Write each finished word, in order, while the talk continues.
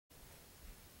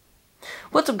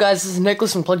What's up guys, this is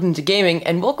Nicholas from Plugged Into Gaming,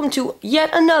 and welcome to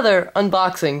yet another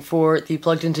unboxing for the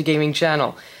Plugged Into Gaming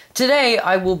channel. Today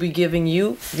I will be giving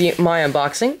you my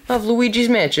unboxing of Luigi's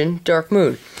Mansion Dark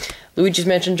Moon. Luigi's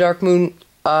Mansion Dark Moon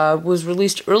was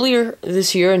released earlier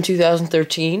this year in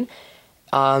 2013.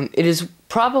 It is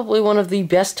probably one of the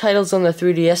best titles on the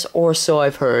 3DS, or so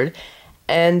I've heard.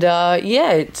 And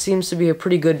yeah, it seems to be a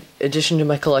pretty good addition to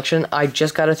my collection. I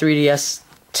just got a 3DS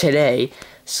today.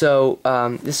 So,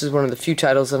 this is one of the few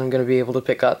titles that I'm going to be able to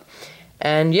pick up.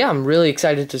 And yeah, I'm really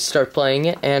excited to start playing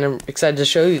it, and I'm excited to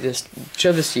show this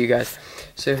to you guys.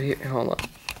 So, here, hold on.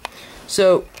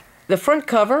 So, the front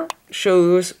cover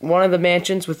shows one of the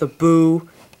mansions with a Boo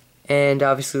and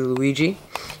obviously Luigi.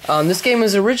 This game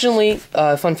was originally,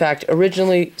 fun fact,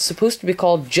 originally supposed to be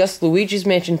called just Luigi's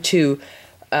Mansion 2.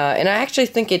 And I actually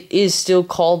think it is still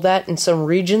called that in some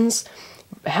regions.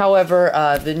 However,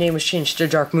 the name was changed to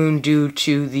Dark Moon due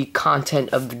to the content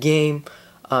of the game.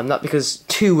 Not because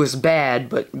 2 was bad,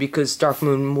 but because Dark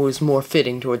Moon was more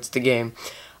fitting towards the game.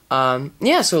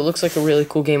 Yeah, so it looks like a really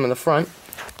cool game on the front.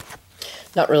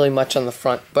 Not really much on the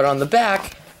front, but on the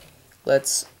back,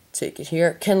 let's take it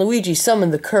here. Can Luigi summon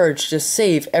the courage to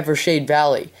save Evershade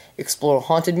Valley? Explore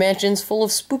haunted mansions full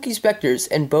of spooky specters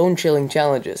and bone-chilling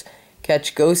challenges.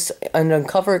 Catch ghosts and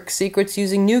uncover secrets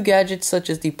using new gadgets such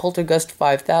as the Poltergust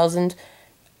 5000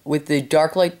 with the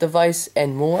Darklight device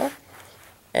and more.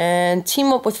 And team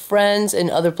up with friends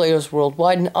and other players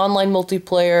worldwide in online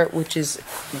multiplayer, which is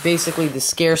basically the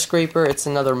Scare Scraper. It's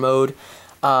another mode.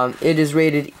 It is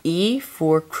rated E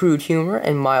for crude humor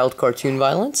and mild cartoon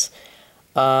violence.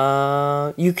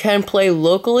 You can play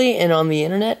locally and on the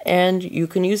internet, and you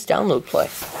can use download play.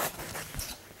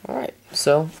 Alright,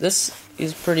 so this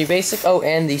is pretty basic. Oh,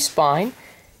 and the spine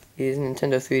is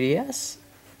Nintendo 3DS.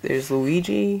 There's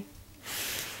Luigi's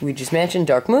Mansion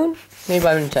Dark Moon, made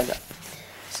by Nintendo.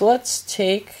 So let's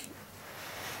take...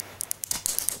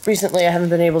 Recently I haven't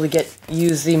been able to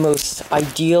use the most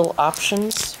ideal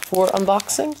options for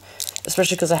unboxing,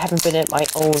 especially because I haven't been at my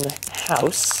own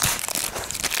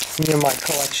house near my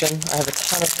collection. I have a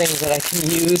ton of things that I can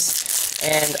use,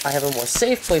 and I have a more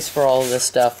safe place for all of this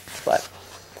stuff, but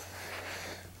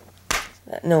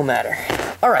no matter.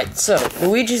 Alright, so,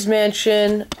 Luigi's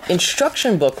Mansion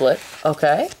instruction booklet,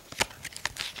 okay.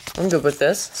 I'm good with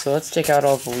this, so let's take out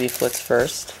all the leaflets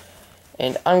first.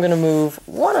 And I'm gonna move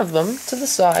one of them to the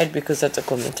side because that's a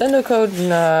Club Nintendo code,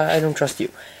 and I don't trust you.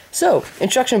 So,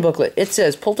 instruction booklet. It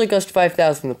says, Poltergust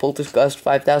 5000. The Poltergust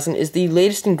 5000 is the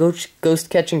latest in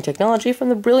ghost-catching technology from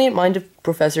the brilliant mind of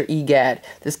Professor E. Gadd.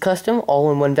 This custom,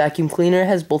 all-in-one vacuum cleaner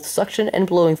has both suction and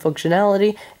blowing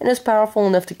functionality, and is powerful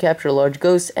enough to capture large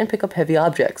ghosts and pick up heavy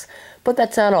objects. But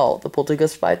that's not all. The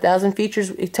Poltergust 5000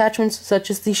 features attachments such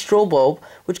as the strobe bulb,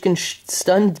 which can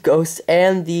stun ghosts,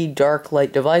 and the dark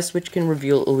light device, which can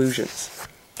reveal illusions.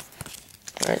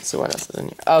 Alright, so what else is in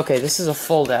here? Okay, this is a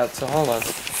fold-out, so hold on. I'm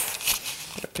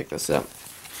gonna pick this up.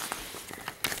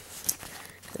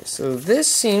 Okay, so this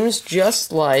seems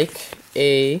just like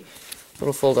a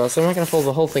little fold-out, so I'm not gonna fold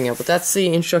the whole thing out, but that's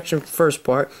the instruction first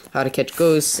part, how to catch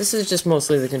ghosts. This is just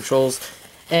mostly the controls,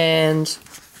 and...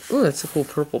 ooh, that's a cool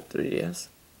purple 3DS.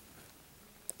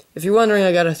 If you're wondering,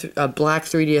 I got a black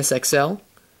 3DS XL.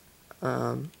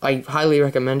 I highly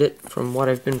recommend it from what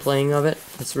I've been playing of it.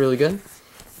 It's really good.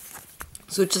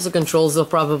 Switches the controls, they'll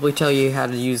probably tell you how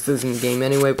to use those in the game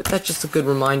anyway, but that's just a good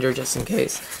reminder just in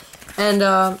case. And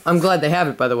I'm glad they have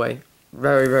it, by the way.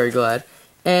 Very, very glad.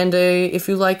 And if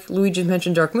you like Luigi's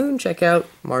Mansion Dark Moon, check out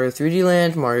Mario 3D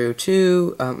Land, Mario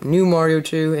 2, New Mario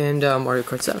 2, and Mario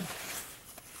Kart 7.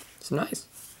 It's nice.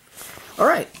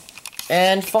 Alright,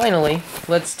 and finally,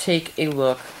 let's take a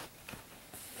look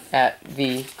at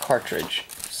the cartridge.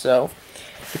 So,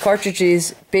 the cartridge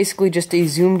is basically just a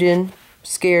zoomed-in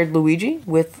scared Luigi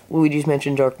with Luigi's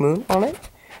Mansion Dark Moon on it.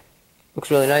 Looks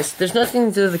really nice. There's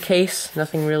nothing to the case,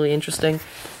 nothing really interesting,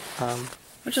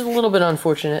 which is a little bit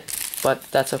unfortunate, but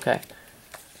that's okay.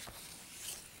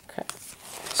 Okay,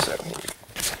 so here we go.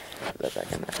 Put that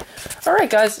back in there. Alright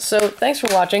guys, so thanks for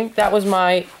watching. That was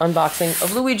my unboxing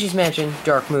of Luigi's Mansion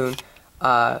Dark Moon.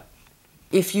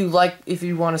 If you want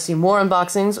to see more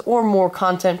unboxings or more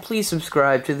content, please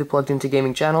subscribe to the Plugged Into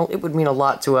Gaming channel. It would mean a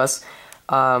lot to us.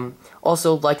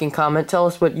 Also, like and comment, tell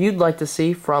us what you'd like to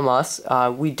see from us.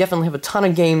 We definitely have a ton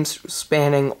of games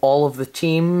spanning all of the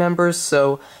team members,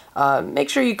 so make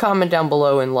sure you comment down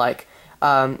below and like.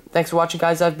 Thanks for watching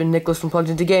guys, I've been Nicholas from Plugged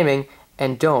Into Gaming,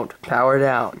 and don't power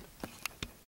down.